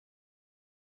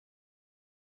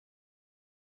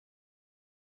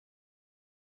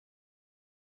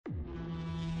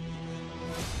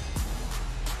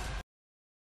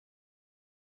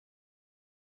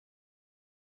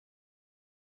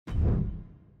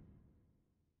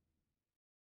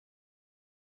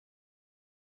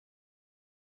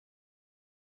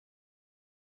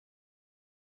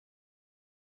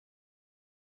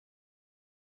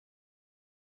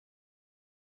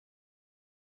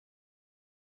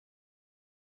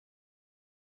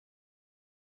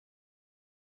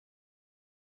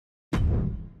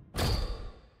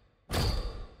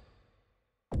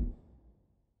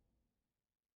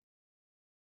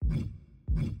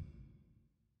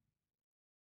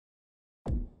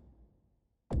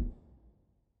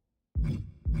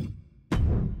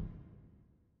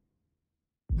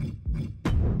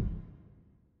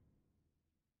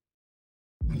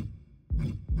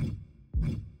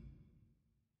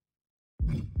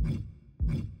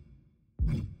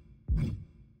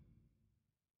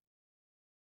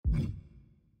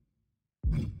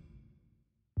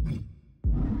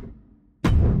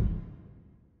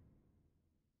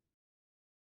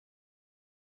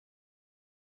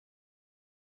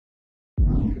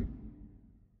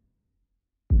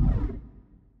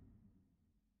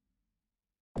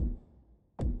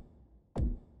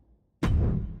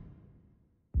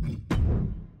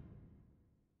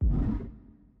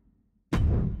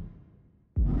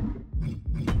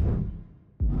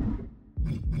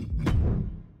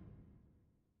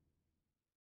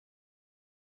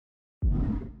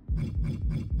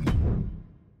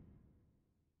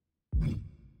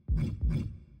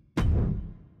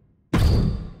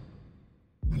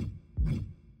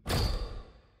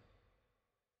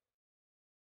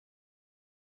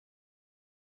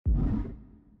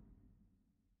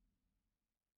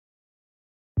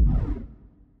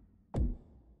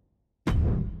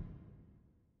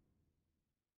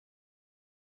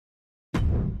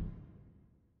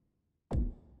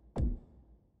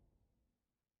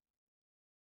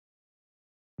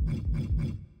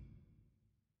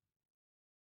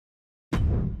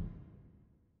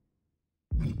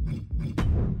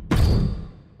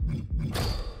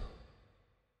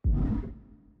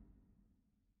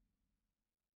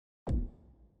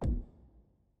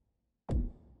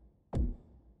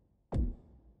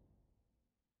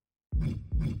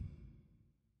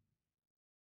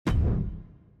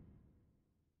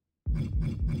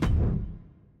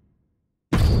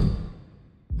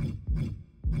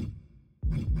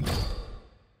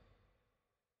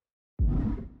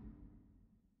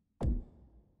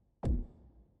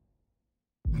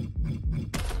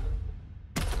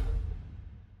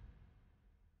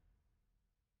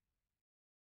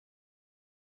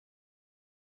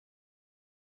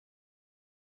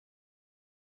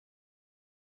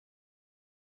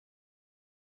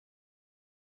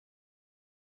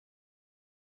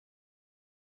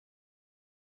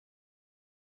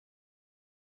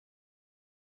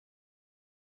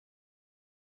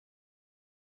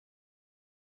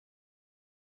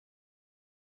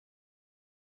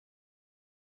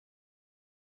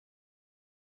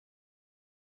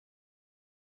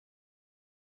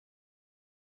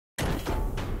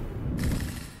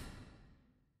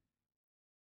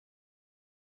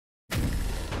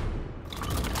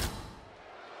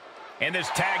In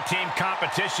this tag team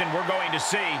competition, we're going to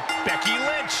see Becky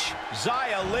Lynch,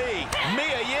 Xia Li,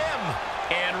 Mia Yim,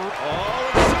 and all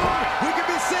of a sudden, we could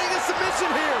be seeing a submission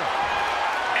here.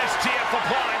 STF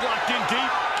applied, locked in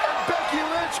deep. And Becky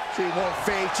Lynch, she won't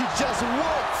fade. She just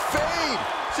won't fade.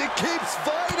 She keeps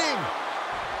fighting.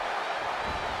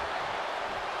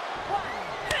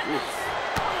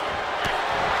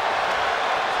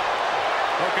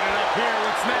 Looking it up here,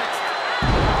 what's next?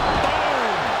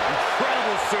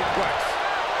 Suplex.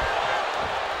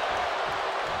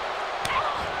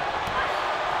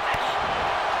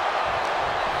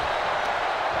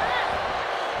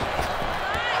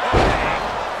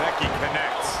 Becky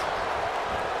connects.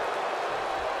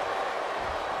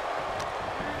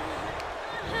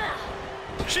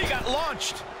 She got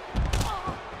launched.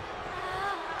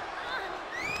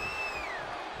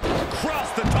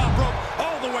 Across the top rope,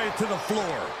 all the way to the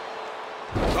floor.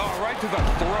 Oh, right to the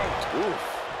throat. Oof.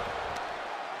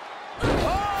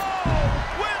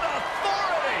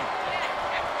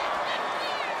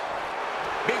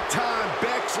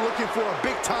 Looking for a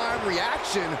big-time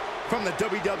reaction from the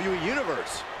WWE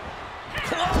Universe.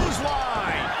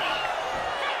 Clothesline!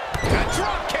 A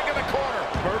drop kick in the corner.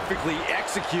 Perfectly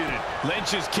executed.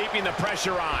 Lynch is keeping the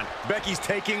pressure on. Becky's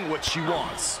taking what she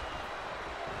wants.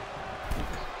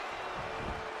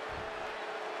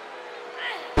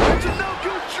 It's a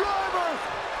no-good driver!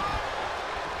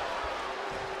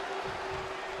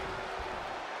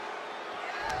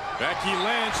 Becky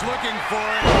Lynch looking for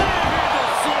it.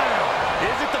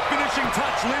 Is it the finishing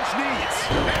touch Lynch needs?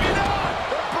 Maybe not!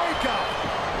 The breakup!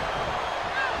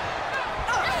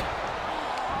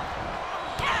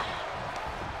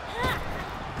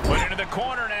 Put into the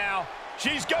corner now.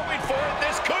 She's going for it.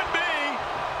 This could be.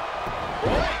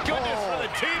 Thank goodness for the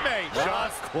teammate.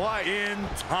 Just quite in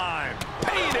time.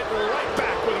 Paying it right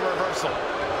back with a reversal.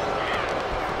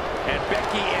 And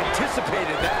Becky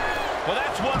anticipated that. Well,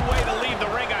 that's one way to leave the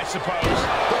ring, I suppose.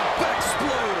 The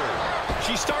Bexploder.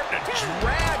 She's starting to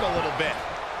drag a little bit.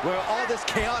 Well, all this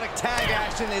chaotic tag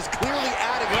action is clearly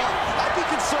adding up. I'd be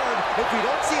concerned if we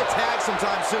don't see a tag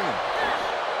sometime soon.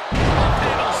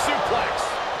 Table suplex.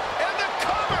 And the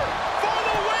cover for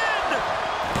the win.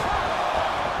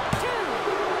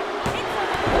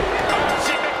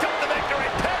 She picked up the victory.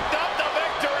 Picked up the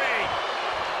victory.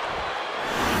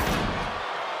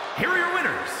 Here are your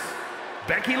winners.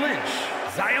 Becky Lynch,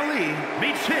 Xia Li,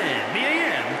 Michin, Mia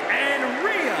Yim, and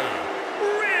Rhea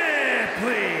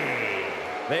Ripley.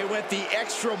 They went the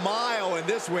extra mile in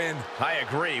this win. I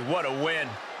agree. What a win.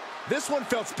 This one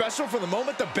felt special from the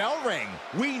moment the bell rang.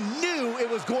 We knew it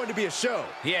was going to be a show.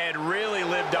 He had really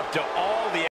lived up to all the